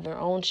able to have their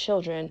own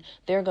children,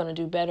 they're going to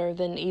do better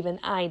than even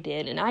I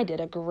did. And I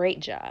did a great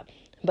job,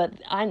 but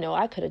I know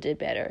I could have did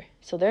better.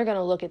 So they're going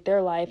to look at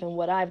their life and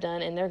what I've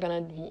done, and they're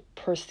going to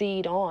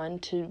proceed on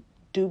to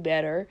do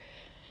better.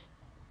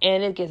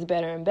 And it gets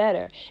better and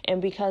better.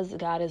 And because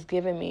God has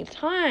given me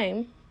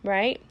time,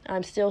 right?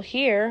 I'm still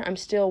here. I'm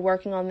still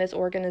working on this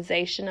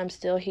organization. I'm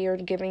still here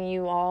giving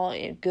you all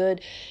good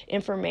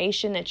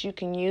information that you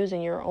can use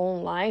in your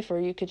own life, or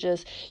you could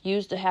just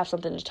use to have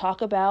something to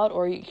talk about,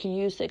 or you can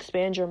use to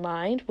expand your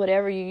mind.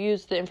 Whatever you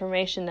use the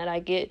information that I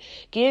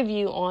give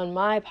you on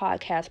my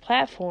podcast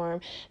platform,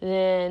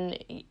 then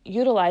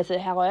utilize it.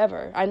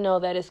 However, I know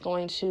that it's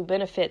going to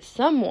benefit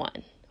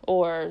someone,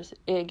 or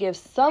it gives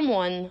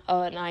someone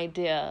an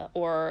idea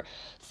or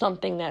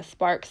something that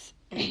sparks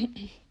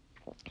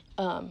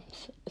a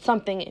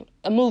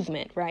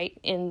movement, right,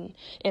 in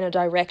a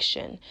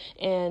direction,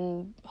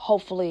 and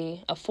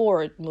hopefully a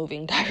forward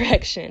moving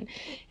direction,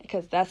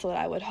 because that's what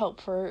I would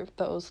hope for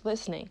those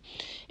listening.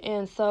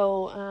 And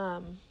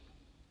so,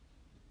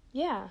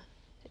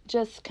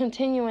 just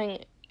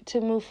continuing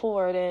to move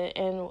forward,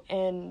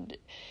 and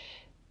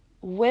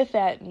with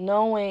that,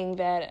 knowing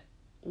that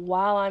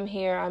while I'm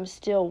here, I'm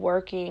still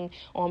working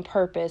on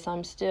purpose.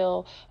 I'm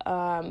still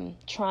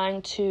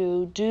trying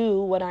to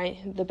do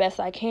the best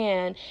I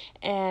can.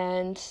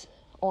 And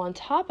on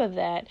top of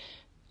that,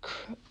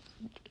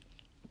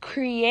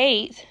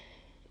 create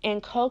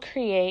and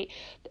co-create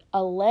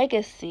a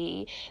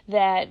legacy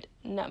that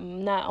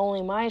not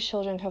only my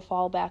children can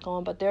fall back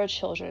on, but their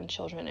children,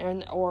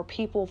 or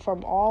people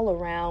from all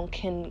around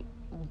can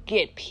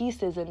get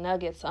pieces and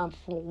nuggets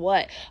for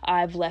what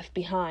I've left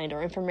behind,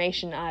 or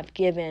information I've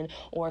given,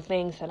 or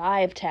things that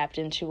I have tapped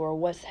into, or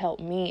what's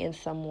helped me in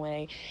some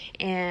way.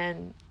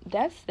 And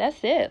that's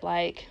it.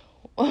 Like,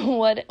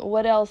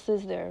 what else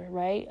is there,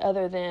 right?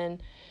 Other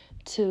than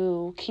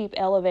to keep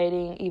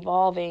elevating,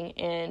 evolving,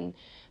 and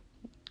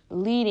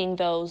leading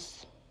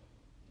those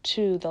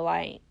to the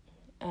light.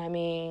 I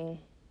mean,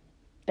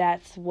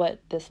 that's what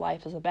this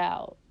life is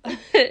about.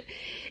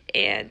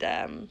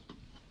 And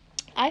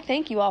I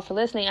thank you all for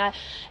listening.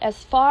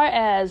 As far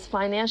as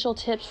financial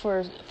tips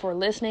for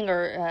listening,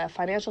 or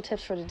financial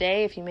tips for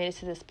today, if you made it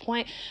to this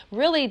point,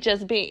 really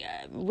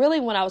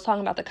when I was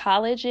talking about the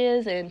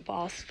colleges and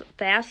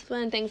FAFSA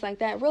and things like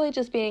that, really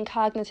just being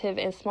cognitive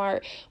and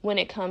smart when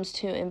it comes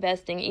to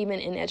investing, even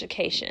in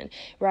education,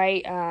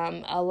 right?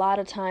 A lot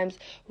of times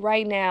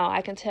right now,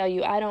 I can tell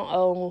you, I don't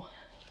owe.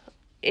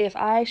 If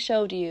I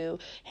showed you,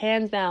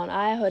 hands down,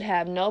 I would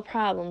have no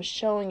problem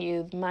showing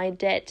you my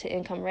debt to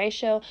income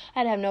ratio.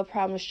 I'd have no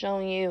problem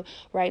showing you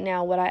right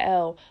now what I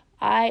owe.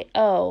 I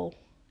owe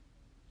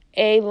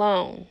a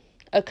loan,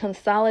 a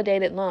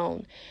consolidated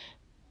loan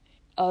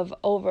of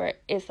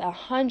it's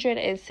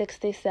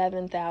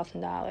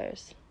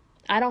 $167,000.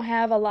 I don't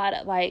have a lot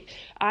of,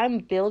 I'm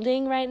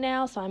building right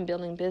now, so I'm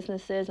building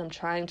businesses. I'm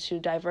trying to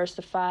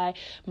diversify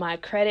my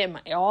credit,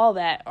 all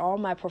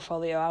my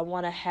portfolio. I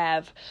want to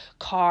have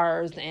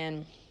cars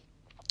and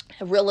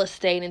real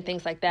estate and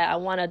things like that. I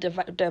want a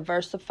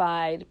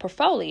diversified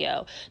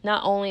portfolio,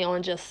 not only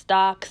on just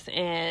stocks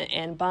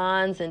and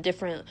bonds and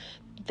different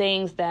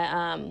things that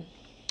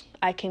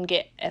I can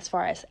get as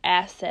far as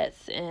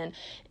assets and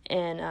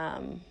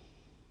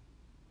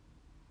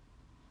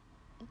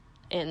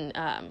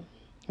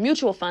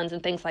mutual funds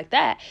and things like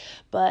that,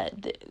 but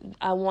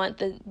I want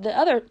the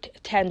other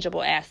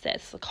tangible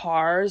assets, the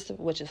cars,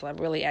 which is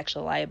really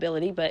actual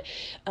liability, but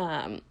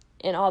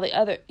and all the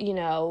other,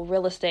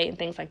 real estate and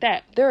things like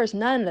that. There is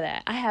none of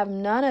that. I have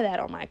none of that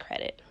on my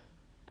credit.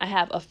 I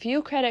have a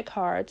few credit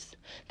cards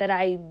that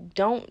I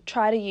don't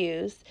try to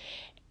use,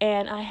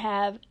 and I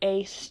have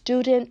a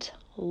student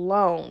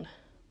loan.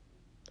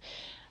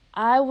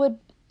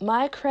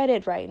 My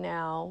credit right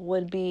now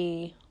would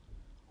be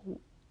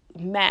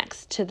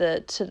max to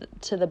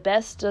the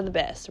best of the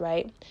best,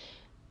 right?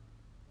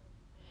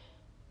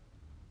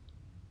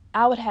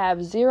 I would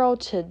have zero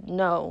to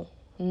no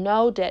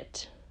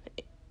debt,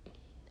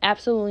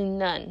 absolutely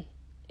none,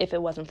 if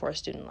it wasn't for a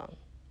student loan.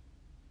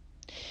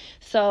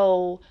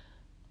 So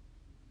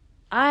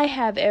I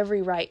have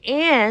every right,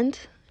 and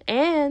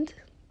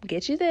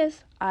get you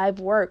this, I've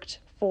worked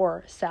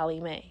for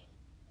Sallie Mae.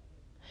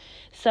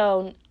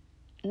 So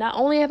not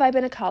only have I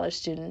been a college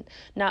student,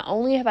 not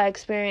only have I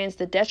experienced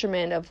the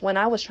detriment of when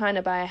I was trying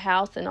to buy a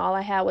house and all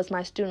I had was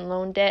my student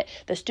loan debt.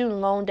 The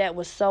student loan debt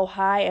was so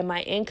high, and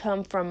my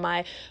income from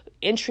my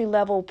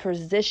entry-level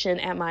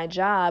position at my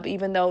job,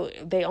 even though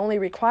they only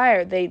you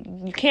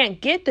can't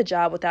get the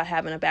job without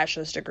having a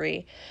bachelor's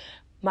degree.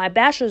 My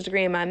bachelor's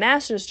degree and my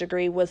master's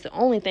degree was the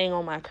only thing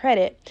on my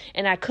credit,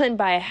 and I couldn't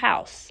buy a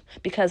house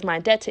because my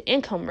debt to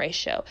income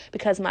ratio,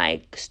 because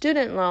my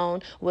student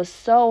loan was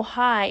so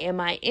high and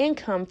my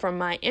income from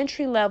my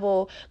entry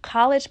level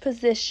college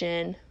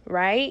position,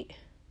 right,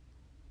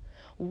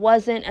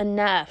 wasn't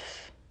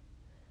enough.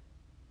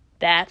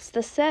 That's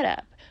the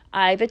setup.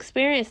 I've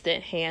experienced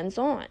it hands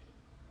on.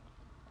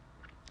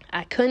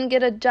 I couldn't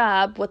get a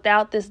job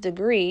without this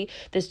degree.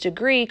 This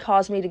degree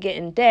caused me to get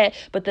in debt,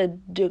 but the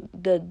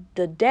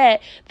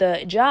debt,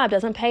 the job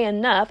doesn't pay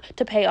enough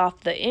to pay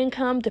off the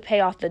income, to pay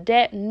off the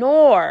debt,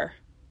 nor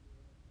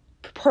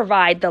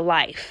provide the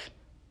life.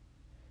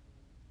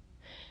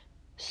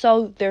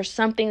 So there's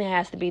something that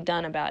has to be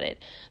done about it.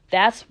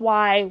 That's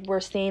why we're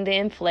seeing the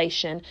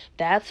inflation.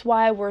 That's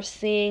why we're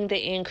seeing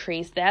the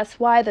increase. That's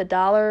why the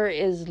dollar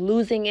is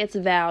losing its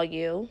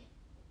value.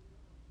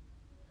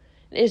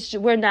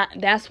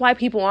 That's why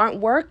people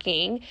aren't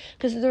working,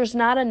 because there's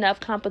not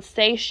enough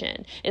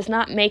compensation. It's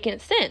not making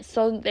sense.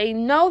 So they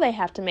know they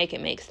have to make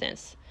it make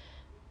sense.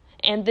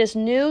 And this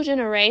new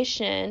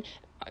generation,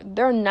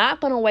 they're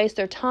not going to waste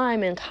their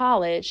time in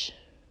college.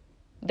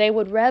 They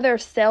would rather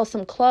sell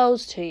some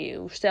clothes to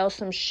you, sell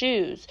some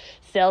shoes,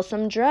 sell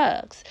some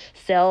drugs,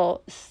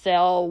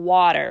 sell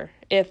water.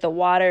 If the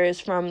water is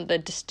from the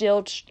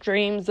distilled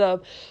streams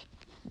of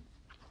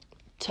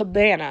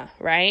Tabana,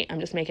 right? I'm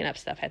just making up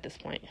stuff at this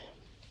point.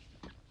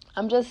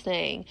 I'm just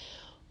saying,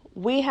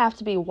 we have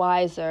to be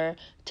wiser,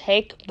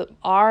 take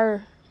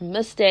our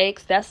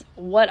mistakes. That's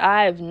what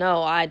I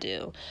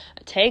do.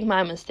 Take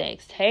my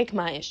mistakes, take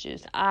my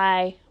issues.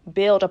 I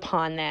build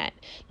upon that.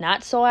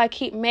 Not so I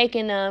keep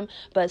making them,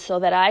 but so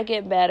that I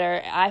get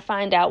better. I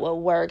find out what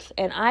works,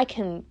 and I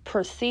can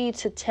proceed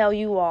to tell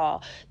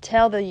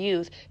the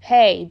youth,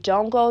 hey,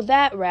 don't go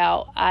that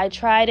route. I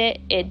tried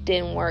it. It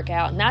didn't work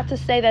out. Not to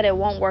say that it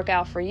won't work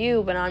out for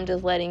you, but I'm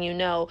just letting you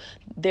know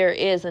there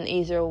is an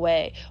easier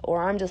way,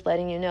 or I'm just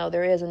letting you know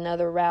there is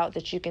another route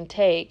that you can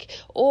take,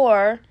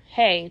 or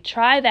hey,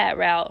 try that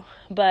route,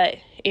 but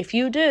If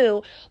you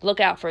do, look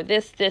out for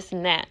this,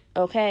 and that.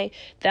 Okay,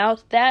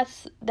 that's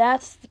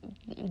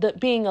the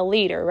being a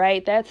leader,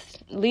 right? That's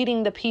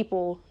leading the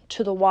people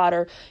to the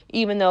water,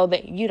 even though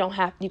that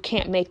you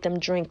can't make them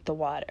drink the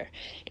water.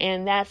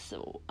 And that's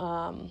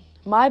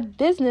my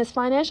business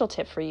financial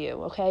tip for you.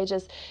 Okay,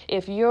 just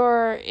if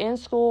you're in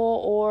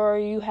school or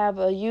you have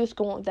a youth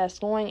that's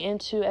going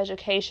into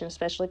education,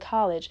 especially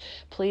college,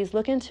 please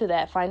look into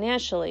that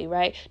financially,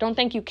 right? Don't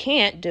think you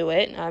can't do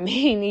it. I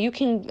mean, you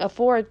can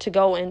afford to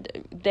go, and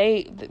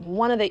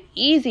one of the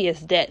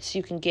easiest debts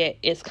you can get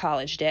is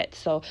college debt.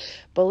 So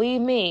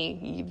believe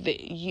me,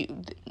 you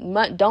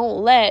don't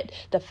let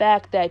the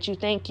fact that you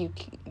think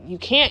you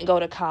can't go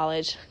to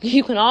college.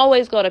 You can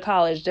always go to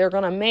college. They're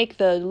going to make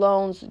the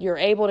loans. You're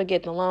able to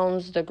get the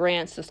loans, the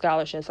grants, the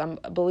scholarships.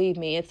 Believe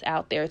me, it's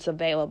out there. It's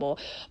available.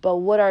 But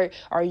what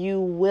are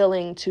you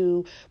willing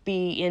to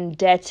be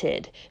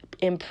indebted,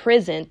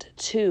 imprisoned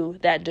to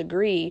that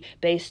degree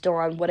based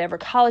on whatever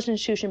college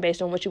institution,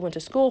 based on what you went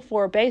to school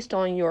for, based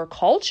on your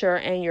culture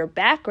and your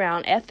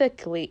background,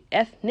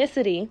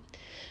 ethnicity?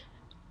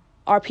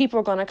 Are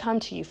people going to come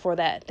to you for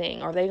that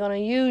thing? Are they going to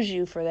use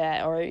you for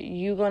that? Or are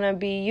you going to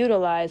be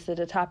utilized at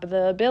the top of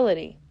the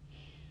ability?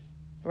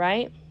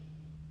 Right?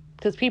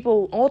 Because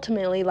people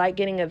ultimately like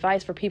getting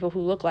advice for people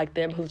who look like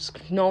them, who's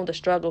known the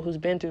struggle, who's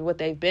been through what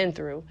they've been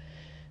through.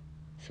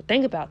 So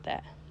think about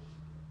that.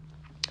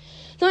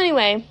 So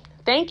anyway,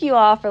 thank you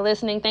all for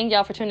listening. Thank you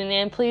all for tuning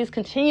in. Please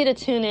continue to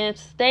tune in.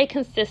 Stay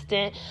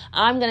consistent.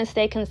 I'm going to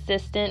stay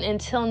consistent.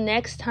 Until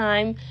next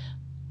time,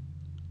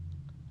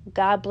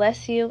 God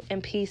bless you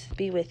and peace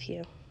be with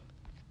you.